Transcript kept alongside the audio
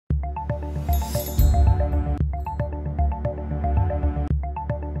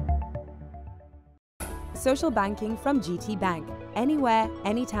social banking from GT Bank. Anywhere,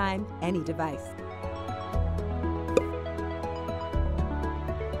 anytime, any device.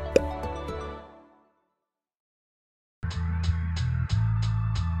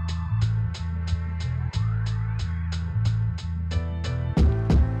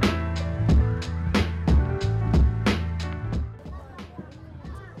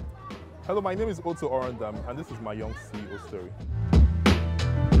 Hello, my name is Otto Orondaam, and this is my young CEO story.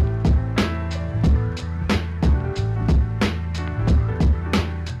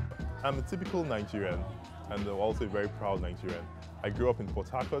 I'm a typical Nigerian, and also a very proud Nigerian. I grew up in Port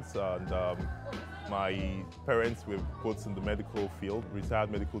Harcourt, and my parents were both in the medical field,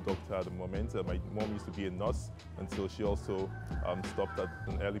 retired medical doctor at the moment. My mom used to be a nurse until she also stopped at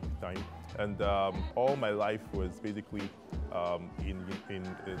an early time. And all my life was basically in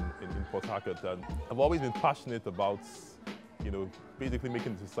Port Harcourt. And I've always been passionate about, basically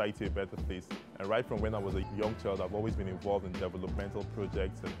making society a better place. And right from when I was a young child, I've always been involved in developmental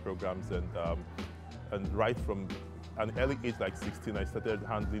projects and programs. And right from an early age, like 16, I started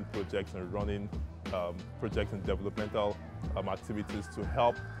handling projects and running projects and developmental activities to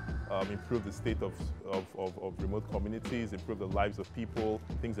help improve the state of remote communities, improve the lives of people,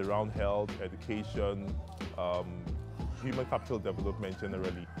 things around health, education, human capital development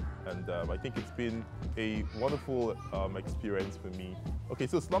generally. And I think it's been a wonderful experience for me. Okay,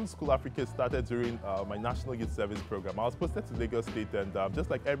 so Slum To School Africa started during my National Youth Service program. I was posted to Lagos State, and just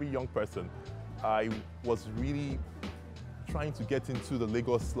like every young person, I was really trying to get into the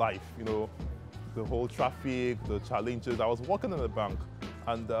Lagos life, the whole traffic, the challenges. I was working in a bank,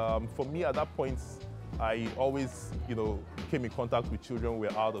 and for me at that point, I always, came in contact with children who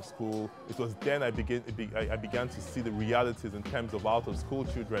were out of school. It was then I began to see the realities in terms of out of school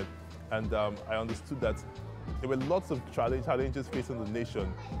children, and I understood that there were lots of challenges facing the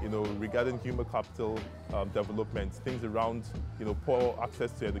nation, regarding human capital development, things around, poor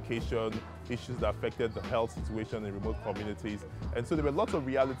access to education, issues that affected the health situation in remote communities. And so there were lots of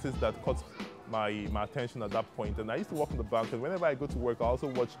realities that caught my attention at that point. And I used to work in the bank, and whenever I go to work, I also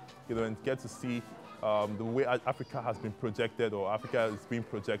watch, and get to see the way Africa has been projected, or Africa is being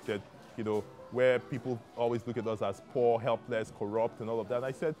projected, where people always look at us as poor, helpless, corrupt, and all of that. And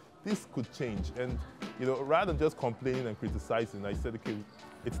I said, this could change. And, rather than just complaining and criticizing, I said, okay,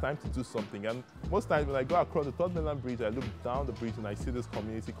 it's time to do something. And most times when I go across the Third Mainland Bridge, I look down the bridge and I see this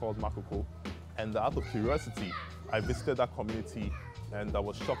community called Makoko. And out of curiosity, I visited that community, and I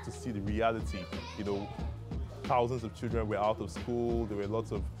was shocked to see the reality. Thousands of children were out of school. There were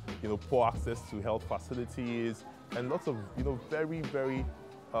lots of, poor access to health facilities, and lots of, very, very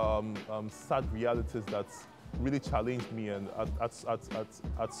sad realities that really challenged me. And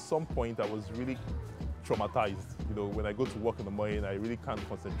at some point, I was really traumatized. When I go to work in the morning, I really can't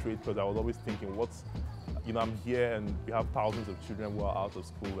concentrate, because I was always thinking, I'm here and we have thousands of children who are out of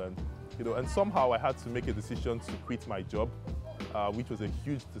school, and somehow I had to make a decision to quit my job, which was a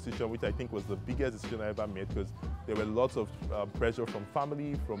huge decision, which I think was the biggest decision I ever made, because there were lots of pressure from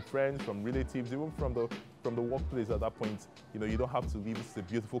family, from friends, from relatives, even from the workplace at that point. You don't have to leave. This is a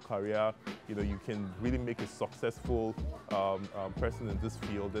beautiful career. You can really make a successful person in this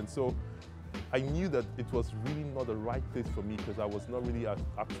field. And so I knew that it was really not the right place for me, because I was not really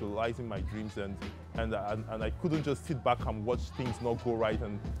actualizing my dreams, and I couldn't just sit back and watch things not go right,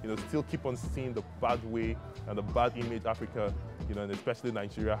 and still keep on seeing the bad way and the bad image Africa, and especially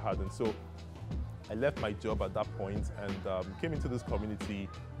Nigeria had. And so I left my job at that point and came into this community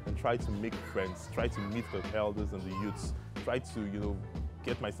and tried to make friends, tried to meet the elders and the youths, tried to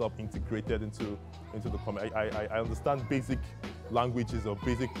get myself integrated into the community. I understand basic languages or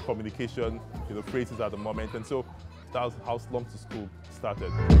basic communication, phrases at the moment, and so that was how Slum To School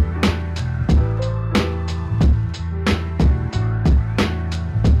started.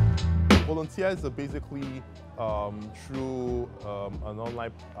 Volunteers are basically through an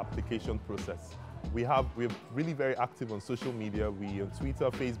online application process. We're really very active on social media. We on Twitter,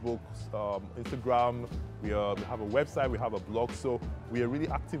 Facebook, Instagram. We have a website. We have a blog. So we are really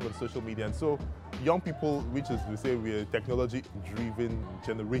active on social media. And so young people, which is we say we're a technology-driven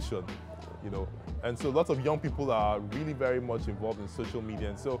generation, And so lots of young people are really very much involved in social media.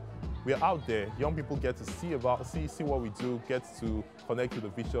 And so we're out there. Young people get to see what we do, get to connect to the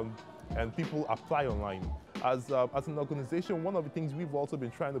vision, and people apply online. As an organization, one of the things we've also been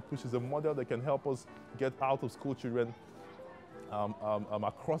trying to push is a model that can help us get out of school children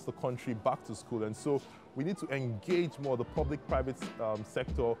across the country back to school. And so we need to engage more the public-private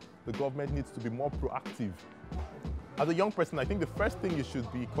sector. The government needs to be more proactive. As a young person, I think the first thing you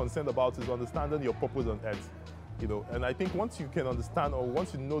should be concerned about is understanding your purpose on earth. And I think once you can understand, or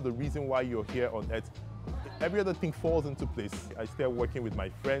once you know the reason why you're here on earth, every other thing falls into place. I started working with my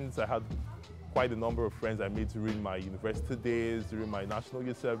friends. I had quite a number of friends I made during my university days, during my National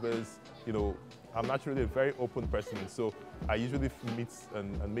Youth Service. You know, I'm naturally a very open person, so I usually meet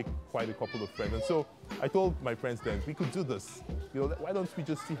and make quite a couple of friends. And so I told my friends then, we could do this. You know, why don't we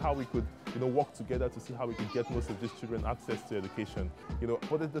just see how we could, you know, work together to see how we could get most of these children access to education. You know,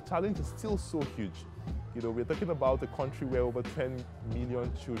 but the challenge is still so huge. You know, we're talking about a country where over 10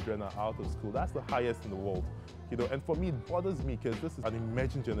 million children are out of school. That's the highest in the world. You know, and for me, it bothers me because this is an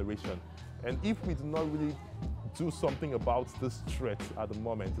emerging generation. And if we do not really do something about this threat at the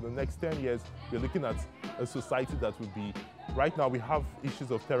moment, in the next 10 years, we're looking at a society that would be, right now we have issues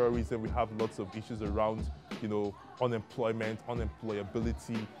of terrorism, we have lots of issues around, you know, unemployment,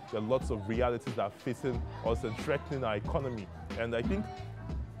 unemployability. There are lots of realities that are facing us and threatening our economy. And I think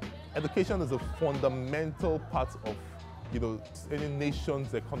education is a fundamental part of, you know, any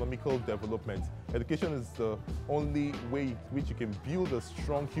nation's economical development. Education is the only way in which you can build a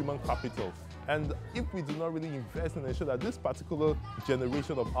strong human capital. And if we do not really invest and ensure that this particular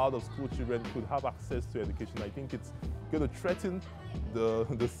generation of out-of-school children could have access to education, I think it's going to threaten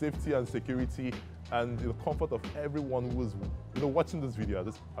the safety and security and the comfort of everyone who is, you know, watching this video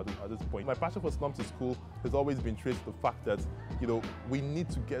at this point. My passion for Slum To School has always been traced to the fact that, you know, we need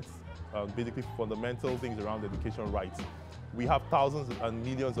to get basically fundamental things around education right. We have thousands and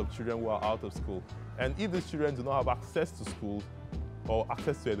millions of children who are out of school. And if these children do not have access to school or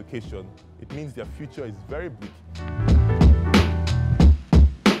access to education, it means their future is very bleak.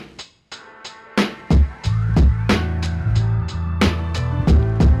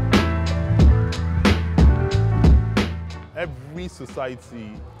 Every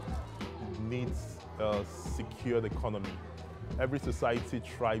society needs a secured economy. Every society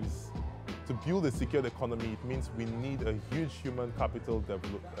thrives. To build a secured economy, it means we need a huge human capital.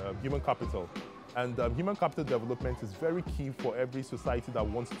 And human capital development is very key for every society that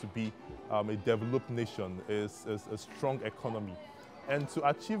wants to be a developed nation, is a strong economy. And to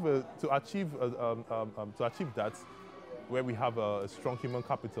achieve that, where we have a strong human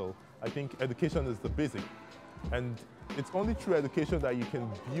capital, I think education is the basic. And it's only through education that you can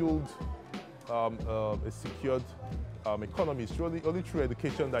build a secured economy. It's only through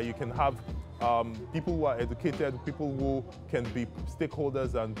education that you can have people who are educated, people who can be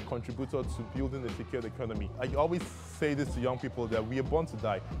stakeholders and contributors to building a secured economy. I always say this to young people that we are born to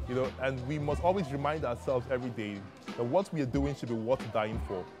die, you know, and we must always remind ourselves every day that what we are doing should be worth dying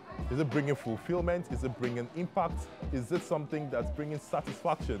for. Is it bringing fulfillment? Is it bringing impact? Is it something that's bringing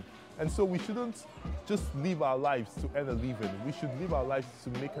satisfaction? And so we shouldn't just live our lives to earn a living. We should live our lives to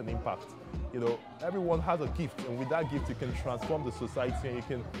make an impact. You know, everyone has a gift, and with that gift you can transform the society and you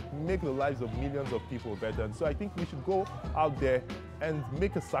can make the lives of millions of people better. And so I think we should go out there and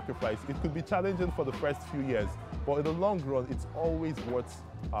make a sacrifice. It could be challenging for the first few years, but in the long run, it's always worth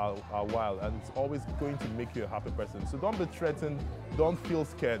our while, and it's always going to make you a happy person. So don't be threatened, don't feel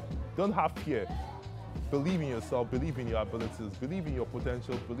scared, don't have fear. Believe in yourself, believe in your abilities, believe in your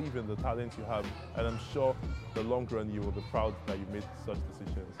potential, believe in the talent you have, and I'm sure in the long run you will be proud that you made such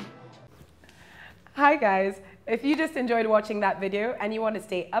decisions. Hi guys, if you just enjoyed watching that video and you want to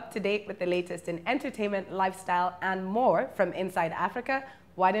stay up to date with the latest in entertainment, lifestyle and more from inside Africa,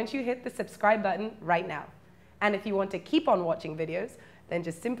 why don't you hit the subscribe button right now? And if you want to keep on watching videos, then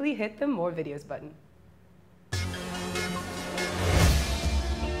just simply hit the more videos button.